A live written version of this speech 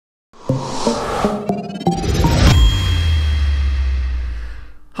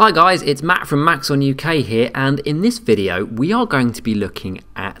Hi guys, it's Matt from Max on UK here, and in this video we are going to be looking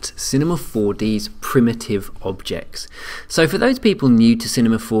at Cinema 4D's primitive objects. So for those people new to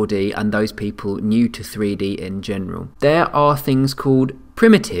Cinema 4D and those people new to 3D in general, there are things called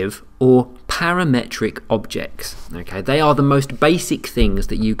primitive or parametric objects. Okay, they are the most basic things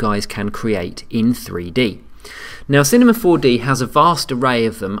that you guys can create in 3D. Now Cinema 4D has a vast array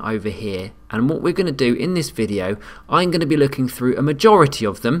of them over here, and what we're going to do in this video, I'm going to be looking through a majority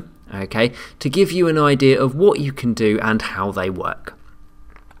of them, okay, to give you an idea of what you can do and how they work.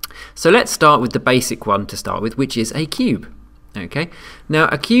 So let's start with the basic one to start with, which is a cube. Okay, now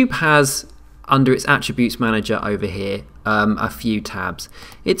a cube has, under its attributes manager over here, a few tabs.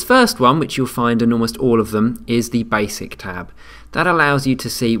 Its first one, which you'll find in almost all of them, is the basic tab. That allows you to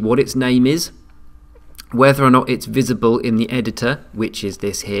see what its name is, whether or not it's visible in the editor, which is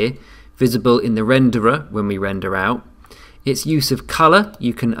this here, visible in the renderer when we render out, its use of colour,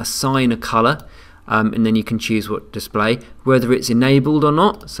 you can assign a colour, and then you can choose what display, whether it's enabled or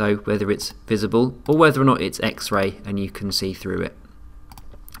not, so whether it's visible, or whether or not it's X-ray and you can see through it.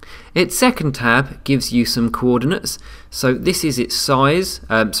 Its second tab gives you some coordinates, so this is its size,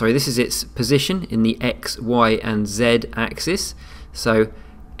 this is its position in the X, Y and Z axis, so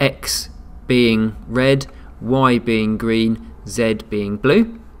X being red, Y being green, Z being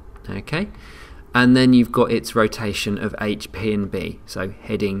blue. Okay, and then you've got its rotation of H, P and B, so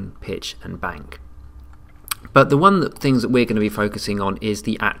heading, pitch and bank. But the things that we're going to be focusing on is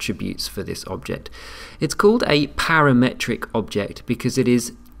the attributes for this object. It's called a parametric object because it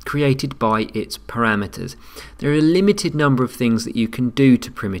is created by its parameters. There are a limited number of things that you can do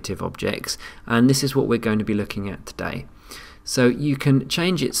to primitive objects, and this is what we're going to be looking at today. So you can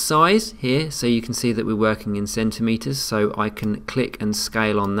change its size here, so you can see that we're working in centimeters, so I can click and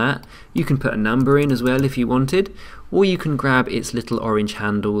scale on that. You can put a number in as well if you wanted, or you can grab its little orange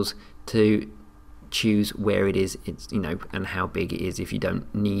handles to choose where it is, and how big it is if you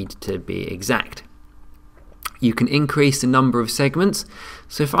don't need to be exact. You can increase the number of segments,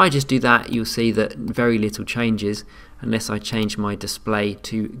 so if I just do that, you'll see that very little changes unless I change my display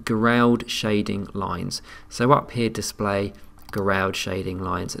to ground shading lines. So up here, display ground shading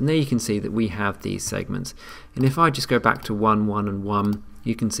lines, and there you can see that we have these segments. And if I just go back to 1, 1 and 1,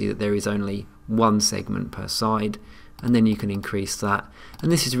 you can see that there is only one segment per side, and then you can increase that.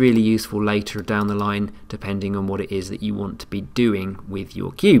 And this is really useful later down the line depending on what it is that you want to be doing with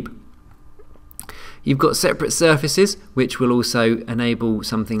your cube. You've got separate surfaces, which will also enable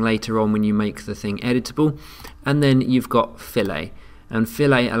something later on when you make the thing editable, and then you've got fillet. And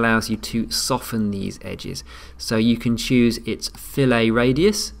fillet allows you to soften these edges. So you can choose its fillet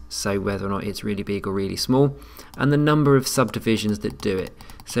radius, so whether or not it's really big or really small, and the number of subdivisions that do it.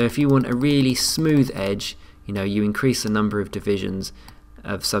 So if you want a really smooth edge, you increase the number of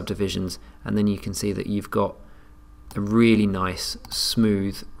subdivisions, and then you can see that you've got a really nice,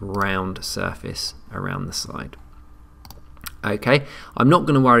 smooth, round surface around the side. Okay, I'm not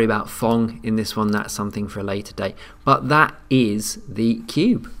going to worry about Fong in this one, that's something for a later date, but that is the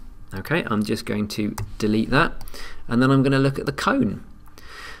cube. Okay, I'm just going to delete that, and then I'm going to look at the cone.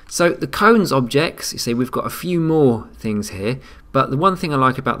 So the cone's objects, you see we've got a few more things here, but the one thing I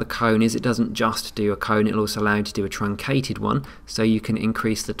like about the cone is it doesn't just do a cone, it'll also allow you to do a truncated one, so you can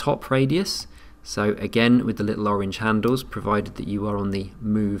increase the top radius. So again with the little orange handles, provided that you are on the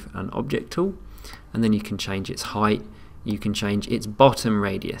move and object tool, and then you can change its height. You can change its bottom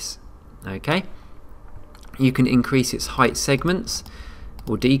radius. Okay, you can increase its height segments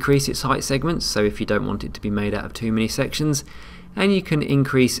or decrease its height segments, so if you don't want it to be made out of too many sections, and you can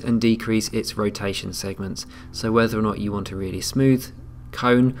increase and decrease its rotation segments, so whether or not you want a really smooth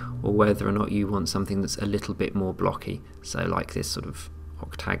cone or whether or not you want something that's a little bit more blocky, so like this sort of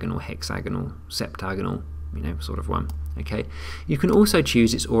octagonal, hexagonal, septagonal, sort of one. Okay, you can also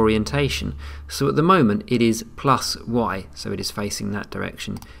choose its orientation. So at the moment it is plus Y, so it is facing that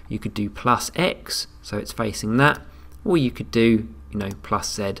direction. You could do plus X, so it's facing that, or you could do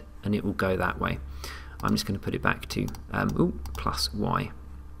plus Z and it will go that way. I'm just going to put it back to plus Y.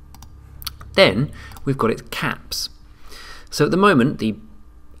 Then we've got its caps. So at the moment the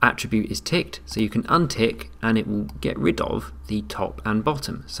attribute is ticked, so you can untick and it will get rid of the top and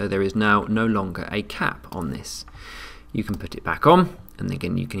bottom, so there is now no longer a cap on this. You can put it back on, and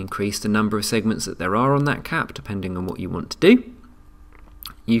again you can increase the number of segments that there are on that cap depending on what you want to do.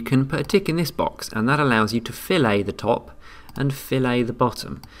 You can put a tick in this box, and that allows you to fillet the top and fillet the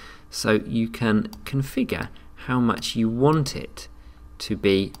bottom, so you can configure how much you want it to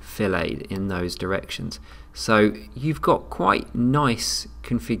be filleted in those directions. So you've got quite nice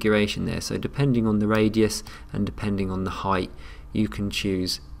configuration there, so depending on the radius and depending on the height you can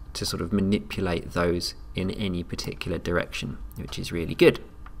choose to sort of manipulate those in any particular direction, which is really good.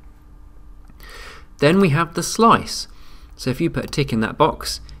 Then we have the slice. So if you put a tick in that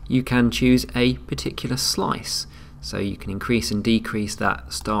box, you can choose a particular slice. So you can increase and decrease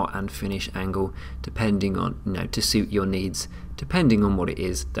that start and finish angle depending on, to suit your needs, depending on what it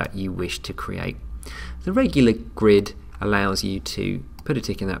is that you wish to create. The regular grid allows you to put a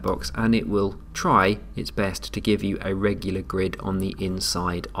tick in that box and it will try its best to give you a regular grid on the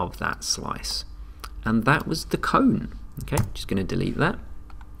inside of that slice. And that was the cone. Okay, just going to delete that.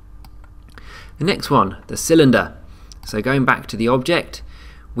 The next one, the cylinder. So going back to the object,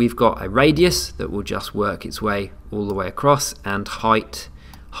 we've got a radius that will just work its way all the way across, and height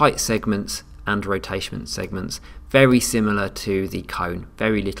segments and rotation segments, very similar to the cone,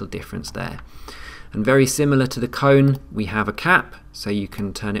 very little difference there. And very similar to the cone, we have a cap, so you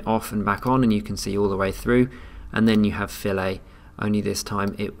can turn it off and back on and you can see all the way through. And then you have fillet, only this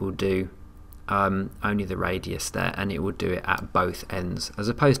time it will do only the radius there, and it will do it at both ends, as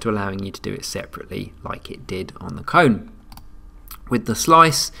opposed to allowing you to do it separately like it did on the cone. With the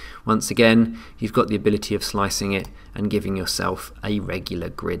slice, once again, you've got the ability of slicing it and giving yourself a regular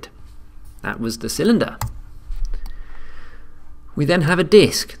grid. That was the cylinder. We then have a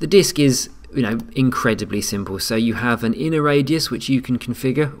disc. The disc is incredibly simple. So you have an inner radius which you can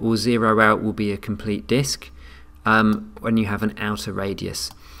configure, or 0 out will be a complete disc. When you have an outer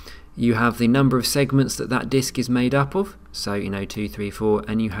radius, you have the number of segments that disc is made up of, so 2, 3, 4,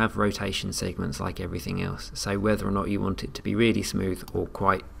 and you have rotation segments like everything else. So whether or not you want it to be really smooth or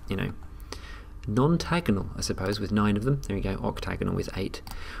quite non-tagonal, I suppose, with 9 of them. There we go, octagonal with 8.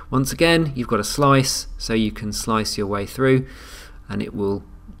 Once again, you've got a slice, so you can slice your way through, and it will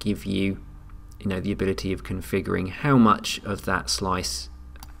give you the ability of configuring how much of that slice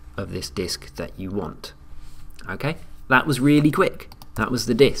of this disc that you want. Okay, that was really quick. That was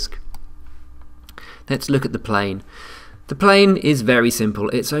the disc. Let's look at the plane. The plane is very simple.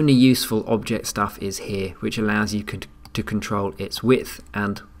 Its only useful object stuff is here, which allows you to control its width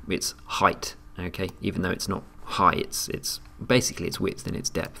and its height. Okay, even though it's not high, it's basically its width and its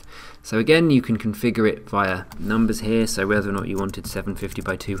depth. So again, you can configure it via numbers here. So whether or not you wanted 750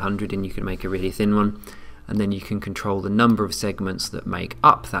 by 200, and you can make a really thin one, and then you can control the number of segments that make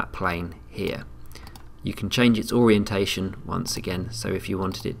up that plane here. You can change its orientation once again, so if you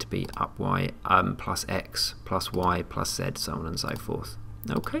wanted it to be up y plus x plus y plus z, so on and so forth.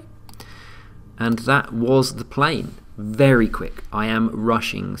 Okay, and that was the plane. Very quick. I am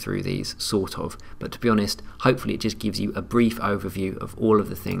rushing through these, sort of, but to be honest, hopefully it just gives you a brief overview of all of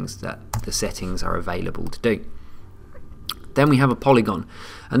the things that the settings are available to do. Then we have a polygon,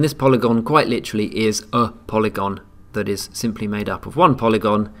 and this polygon quite literally is a polygon that is simply made up of one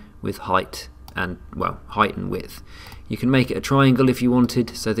polygon with height and width. You can make it a triangle if you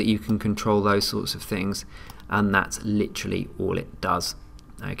wanted, so that you can control those sorts of things, and that's literally all it does.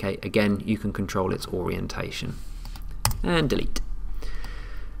 Okay, again, you can control its orientation. And delete.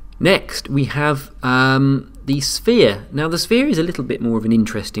 Next we have the sphere. Now the sphere is a little bit more of an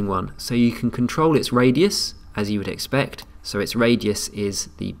interesting one. So you can control its radius, as you would expect. So its radius is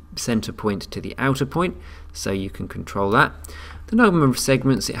the center point to the outer point, so you can control that. The number of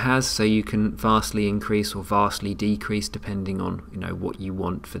segments it has, so you can vastly increase or vastly decrease depending on what you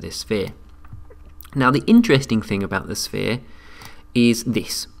want for this sphere. Now the interesting thing about the sphere is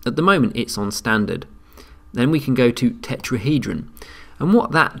this. At the moment it's on standard. Then we can go to tetrahedron, and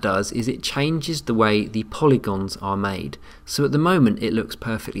what that does is it changes the way the polygons are made. So at the moment it looks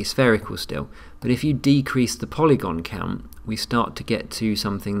perfectly spherical still, but if you decrease the polygon count, we start to get to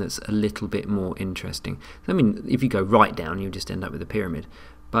something that's a little bit more interesting. I mean, if you go right down, you just end up with a pyramid,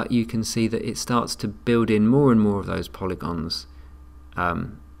 but you can see that it starts to build in more and more of those polygons.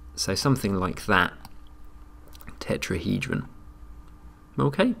 So something like that, tetrahedron.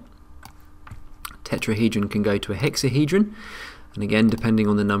 Okay. Tetrahedron can go to a hexahedron, and again, depending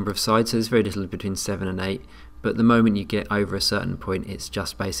on the number of sides, so there's very little between 7 and 8, but the moment you get over a certain point, it's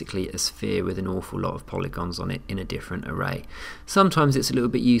just basically a sphere with an awful lot of polygons on it in a different array. Sometimes it's a little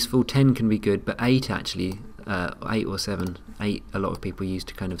bit useful. 10 can be good, but 8 actually, 8 or 7, 8 a lot of people use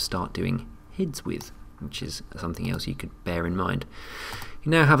to kind of start doing heads with, which is something else you could bear in mind.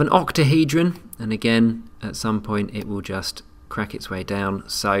 You now have an octahedron, and again, at some point it will just crack its way down,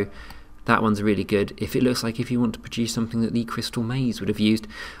 so that one's really good. If it looks like if you want to produce something that the Crystal Maze would have used,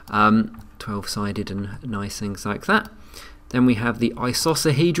 12-sided and nice things like that. Then we have the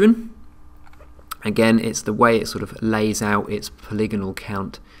isosahedron. Again, it's the way it sort of lays out its polygonal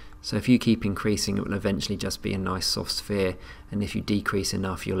count. So if you keep increasing, it will eventually just be a nice soft sphere, and if you decrease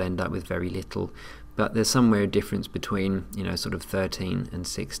enough, you'll end up with very little but there's somewhere a difference between, you know, sort of 13 and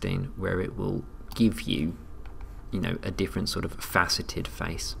 16 where it will give you, you know, a different sort of faceted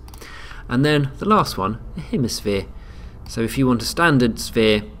face. And then the last one, a hemisphere. So if you want a standard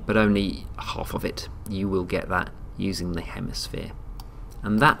sphere but only half of it, you will get that using the hemisphere.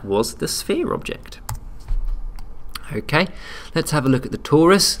 And that was the sphere object. Okay, let's have a look at the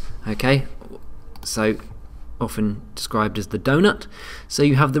torus. Okay, so often described as the donut. So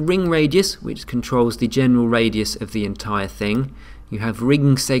you have the ring radius, which controls the general radius of the entire thing. You have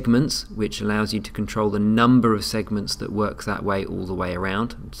ring segments, which allows you to control the number of segments that works that way all the way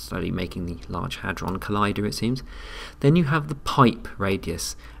around, slowly making the Large Hadron Collider, it seems. Then you have the pipe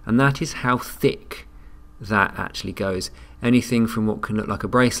radius, and that is how thick that actually goes. Anything from what can look like a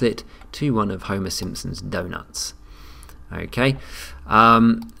bracelet to one of Homer Simpson's donuts. Okay,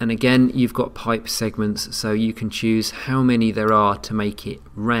 and again you've got pipe segments, so you can choose how many there are to make it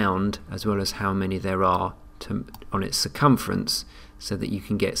round, as well as how many there are on its circumference, so that you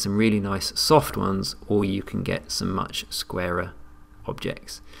can get some really nice soft ones, or you can get some much squarer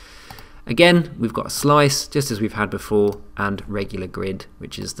objects. Again, we've got a slice, just as we've had before, and regular grid,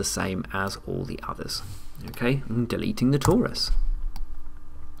 which is the same as all the others. Okay, and deleting the torus.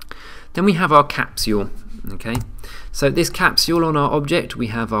 Then we have our capsule. Okay, so this capsule on our object, we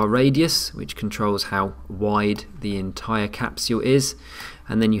have our radius, which controls how wide the entire capsule is,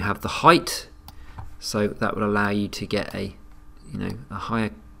 and then you have the height, so that will allow you to get a, you know, a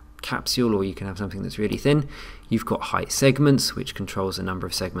higher capsule, or you can have something that's really thin. You've got height segments, which controls the number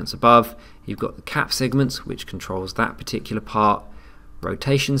of segments above. You've got the cap segments, which controls that particular part.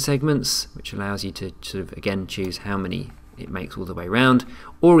 Rotation segments, which allows you to sort of again choose how many it makes all the way around.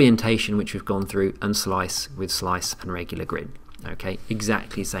 Orientation, which we've gone through, and slice with slice and regular grid. Okay,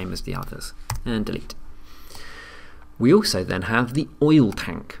 exactly same as the others. And delete. We also then have the oil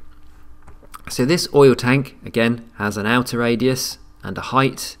tank. So this oil tank again has an outer radius and a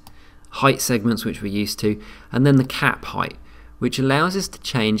height segments, which we're used to, and then the cap height, which allows us to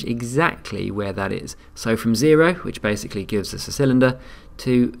change exactly where that is. So from 0, which basically gives us a cylinder,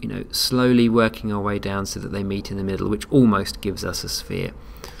 to, you know, slowly working our way down so that they meet in the middle, which almost gives us a sphere.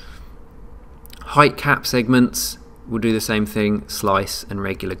 Height cap segments will do the same thing, slice and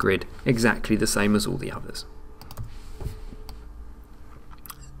regular grid, exactly the same as all the others.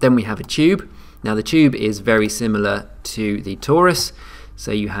 Then we have a tube. Now the tube is very similar to the torus,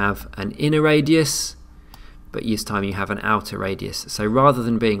 so you have an inner radius, but this time you have an outer radius. So rather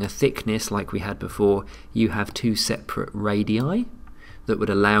than being a thickness like we had before, you have two separate radii that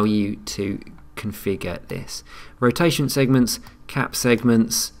would allow you to configure this. Rotation segments, cap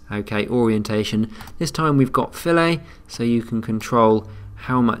segments, okay, orientation. This time we've got fillet, so you can control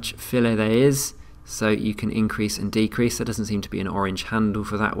how much fillet there is, so you can increase and decrease. There doesn't seem to be an orange handle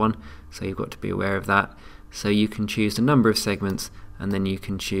for that one, so you've got to be aware of that. So you can choose the number of segments, and then you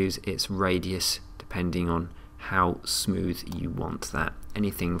can choose its radius depending on how smooth you want that.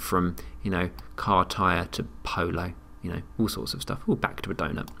 Anything from, you know, car tire to polo, you know, all sorts of stuff. Back to a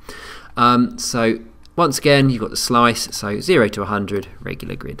donut. So once again, you've got the slice, so 0 to 100,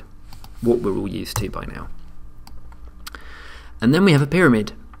 regular grid, what we're all used to by now. And then we have a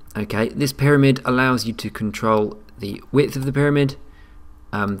pyramid. Okay, this pyramid allows you to control the width of the pyramid,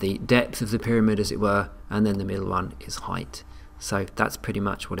 the depth of the pyramid as it were, and then the middle one is height. So that's pretty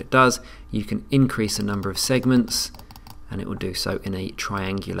much what it does. You can increase the number of segments, and it will do so in a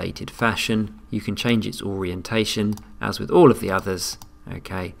triangulated fashion. You can change its orientation, as with all of the others.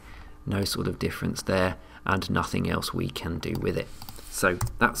 Okay, no sort of difference there, and nothing else we can do with it. So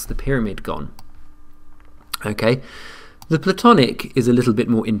that's the pyramid gone. Okay, the platonic is a little bit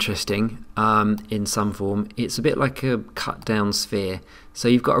more interesting in some form. It's a bit like a cut down sphere. So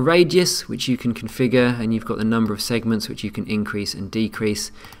you've got a radius which you can configure, and you've got the number of segments which you can increase and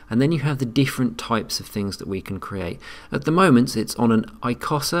decrease, and then you have the different types of things that we can create. At the moment it's on an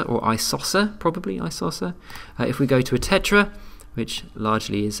icosa or isosceles, probably isosceles. If we go to a tetra, which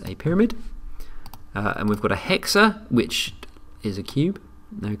largely is a pyramid, and we've got a hexa, which is a cube.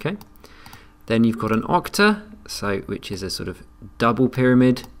 Okay, then you've got an octa, so which is a sort of double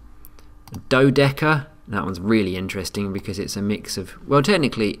pyramid. Dodeca, that one's really interesting because it's a mix of, well,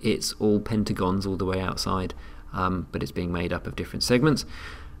 technically it's all pentagons all the way outside, but it's being made up of different segments.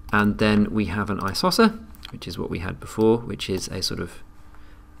 And then we have an isosceles, which is what we had before, which is a sort of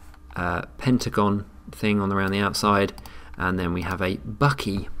pentagon thing on around the outside. And then we have a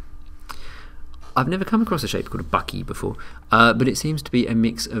bucky. I've never come across a shape called a bucky before, but it seems to be a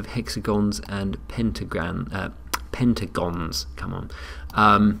mix of hexagons and pentagons, come on,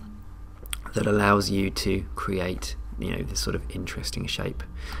 that allows you to create you know, this sort of interesting shape.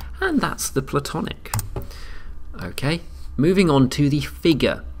 And that's the platonic. Okay, moving on to the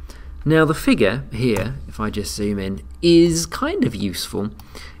figure. Now the figure here, if I just zoom in, is kind of useful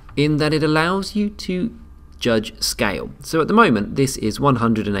in that it allows you to judge scale. So at the moment this is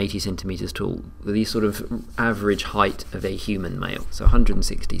 180 centimeters tall, the sort of average height of a human male, so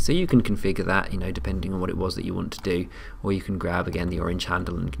 160. So you can configure that, you know, depending on what it was that you want to do, or you can grab again the orange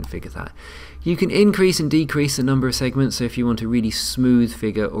handle and configure that. You can increase and decrease the number of segments, so if you want a really smooth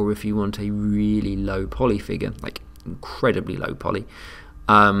figure or if you want a really low poly figure, like incredibly low poly,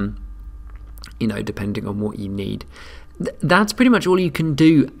 you know, depending on what you need. That's pretty much all you can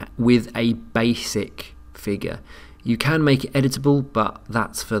do with a basic figure. You can make it editable, but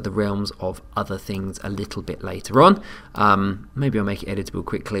that's for the realms of other things a little bit later on. Maybe I'll make it editable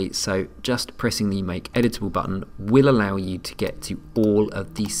quickly. So just pressing the Make Editable button will allow you to get to all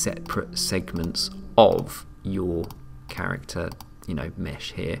of the separate segments of your character, you know,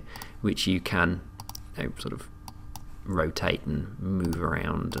 mesh here, which you can, you know, sort of rotate and move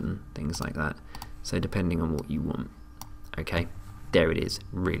around and things like that. So depending on what you want. Okay, there it is,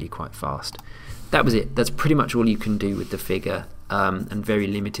 really quite fast. That was it. That's pretty much all you can do with the figure, and very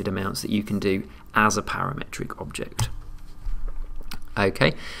limited amounts that you can do as a parametric object. Okay,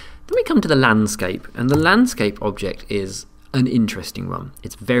 then we come to the landscape, and the landscape object is an interesting one.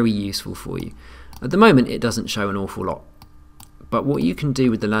 It's very useful for you. At the moment it doesn't show an awful lot, but what you can do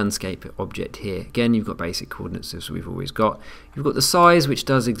with the landscape object here, again you've got basic coordinates as we've always got. You've got the size, which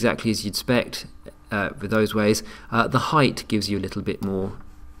does exactly as you'd expect with those ways. The height gives you a little bit more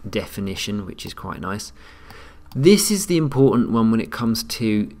definition, which is quite nice. This is the important one when it comes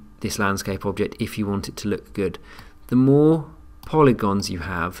to this landscape object if you want it to look good. The more polygons you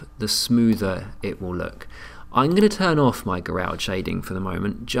have, the smoother it will look. I'm going to turn off my Grout shading for the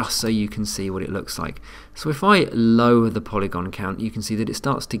moment just so you can see what it looks like. So if I lower the polygon count, you can see that it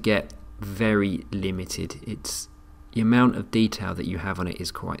starts to get very limited. The amount of detail that you have on it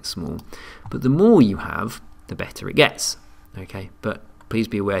is quite small, but the more you have, the better it gets. Okay, but please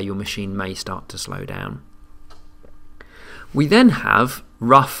be aware your machine may start to slow down. We then have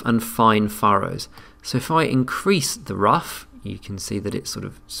rough and fine furrows. So if I increase the rough, you can see that it sort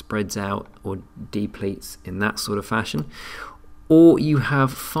of spreads out or depletes in that sort of fashion. Or you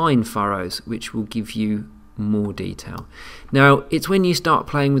have fine furrows, which will give you more detail. Now, it's when you start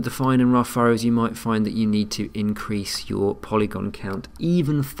playing with the fine and rough furrows you might find that you need to increase your polygon count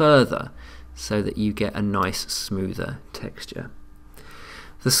even further so that you get a nice smoother texture.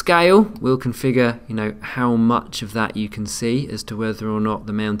 The scale will configure, you know, how much of that you can see as to whether or not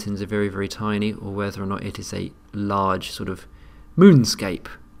the mountains are very, very tiny or whether or not it is a large sort of moonscape,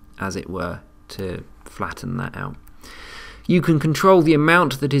 as it were, to flatten that out. You can control the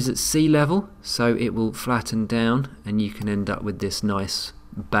amount that is at sea level, so it will flatten down and you can end up with this nice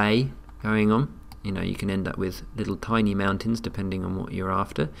bay going on. You know, you can end up with little tiny mountains depending on what you're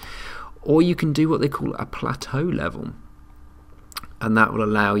after. Or you can do what they call a plateau level, and that will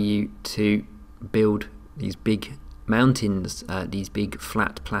allow you to build these big mountains, these big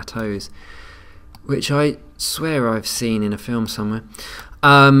flat plateaus, which I swear I've seen in a film somewhere.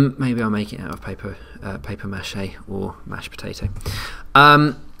 Maybe I'll make it out of paper mache or mashed potato.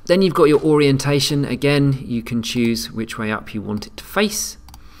 Then you've got your orientation. Again, you can choose which way up you want it to face.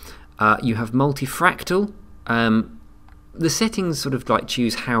 You have multifractal. The settings sort of like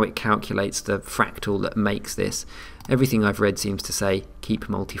choose how it calculates the fractal that makes this. Everything I've read seems to say keep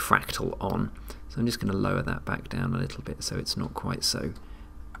multifractal on. So I'm just going to lower that back down a little bit so it's not quite so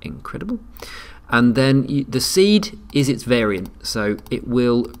incredible. And then the seed is its variant, so it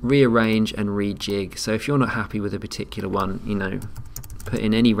will rearrange and rejig. So if you're not happy with a particular one, you know, put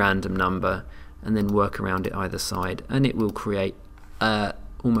in any random number and then work around it either side, and it will create a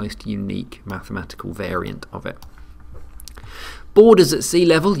almost unique mathematical variant of it. Borders at sea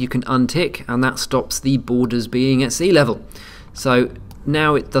level you can untick, and that stops the borders being at sea level. So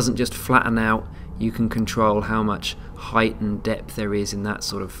now it doesn't just flatten out, you can control how much height and depth there is in that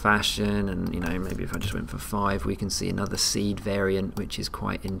sort of fashion. And you know, maybe if I just went for 5, we can see another seed variant, which is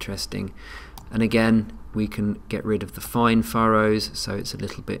quite interesting. And again, we can get rid of the fine furrows, so it's a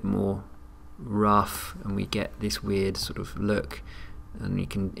little bit more rough and we get this weird sort of look. And you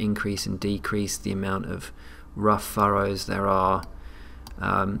can increase and decrease the amount of rough furrows there are.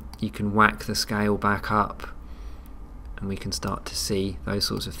 You can whack the scale back up and we can start to see those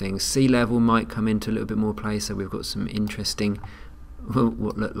sorts of things. Sea level might come into a little bit more play, so we've got some interesting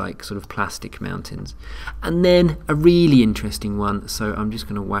what look like sort of plastic mountains. And then a really interesting one, so I'm just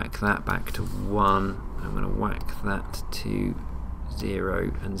going to whack that back to 1, I'm going to whack that to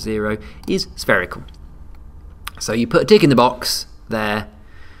 0, and 0 is spherical. So you put a tick in the box there,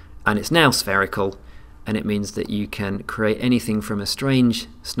 and it's now spherical, and it means that you can create anything from a strange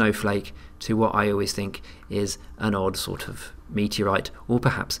snowflake to what I always think is an odd sort of meteorite, or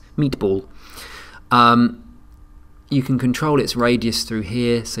perhaps meatball. You can control its radius through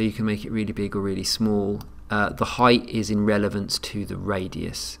here, so you can make it really big or really small. The height is in relevance to the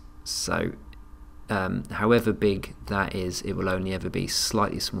radius, so however big that is, it will only ever be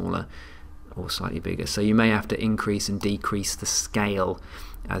slightly smaller or slightly bigger. So you may have to increase and decrease the scale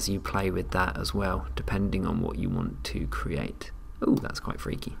as you play with that as well, depending on what you want to create. Oh, that's quite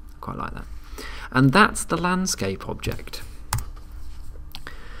freaky. I quite like that. And that's the landscape object.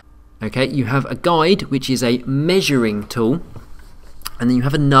 Okay, you have a guide, which is a measuring tool, and then you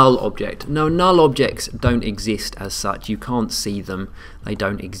have a null object. Now, null objects don't exist as such. You can't see them. They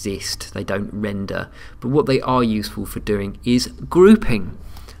don't exist. They don't render. But what they are useful for doing is grouping.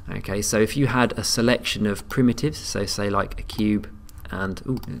 Okay, so if you had a selection of primitives, so say like a cube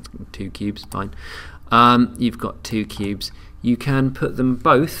and two cubes, fine. You've got two cubes. You can put them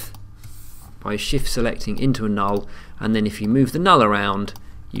both by shift selecting into a null, and then if you move the null around,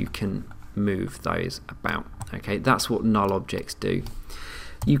 you can move those about. Okay, that's what null objects do.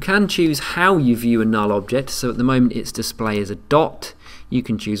 You can choose how you view a null object. So at the moment its display is a dot. You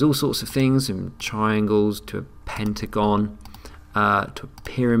can choose all sorts of things, from triangles to a pentagon to a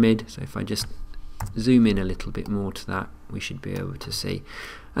pyramid. So if I just zoom in a little bit more to that, we should be able to see.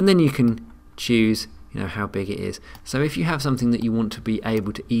 And then you can choose, how big it is. So if you have something that you want to be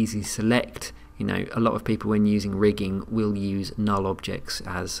able to easily select, a lot of people when using rigging will use null objects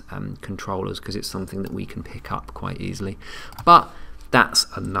as controllers, because it's something that we can pick up quite easily. But that's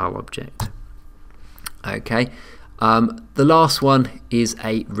a null object. Okay, the last one is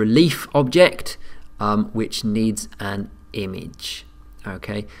a relief object, which needs an image.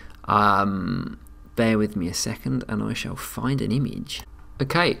 Okay, bear with me a second and I shall find an image.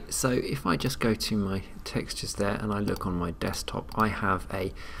 Okay, so if I just go to my textures there and I look on my desktop, I have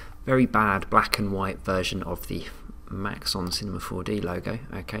a very bad black and white version of the Maxon Cinema 4D logo.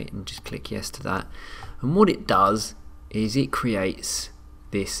 Okay, and just click yes to that. And what it does is it creates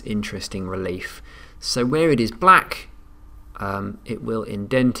this interesting relief. So where it is black, it will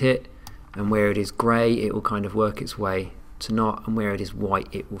indent it, and where it is grey, it will kind of work its way to not, and where it is white,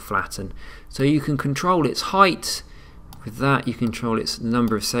 it will flatten. So you can control its height. With that, you control its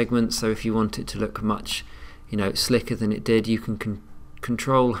number of segments. So if you want it to look much, slicker than it did, you can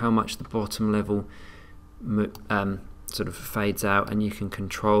control how much the bottom level sort of fades out, and you can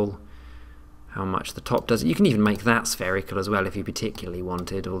control how much the top does. You can even make that spherical as well if you particularly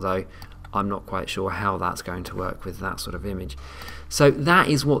wanted, although I'm not quite sure how that's going to work with that sort of image. So that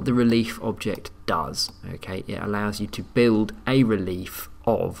is what the relief object does. Okay, it allows you to build a relief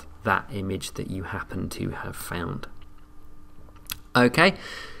of that image that you happen to have found. Okay,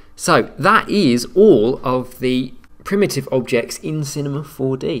 so that is all of the primitive objects in Cinema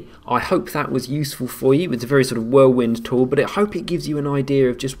 4D. I hope that was useful for you. It's a very sort of whirlwind tool, but I hope it gives you an idea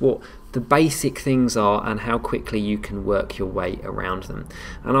of just what the basic things are and how quickly you can work your way around them.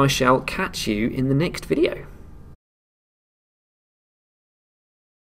 And I shall catch you in the next video.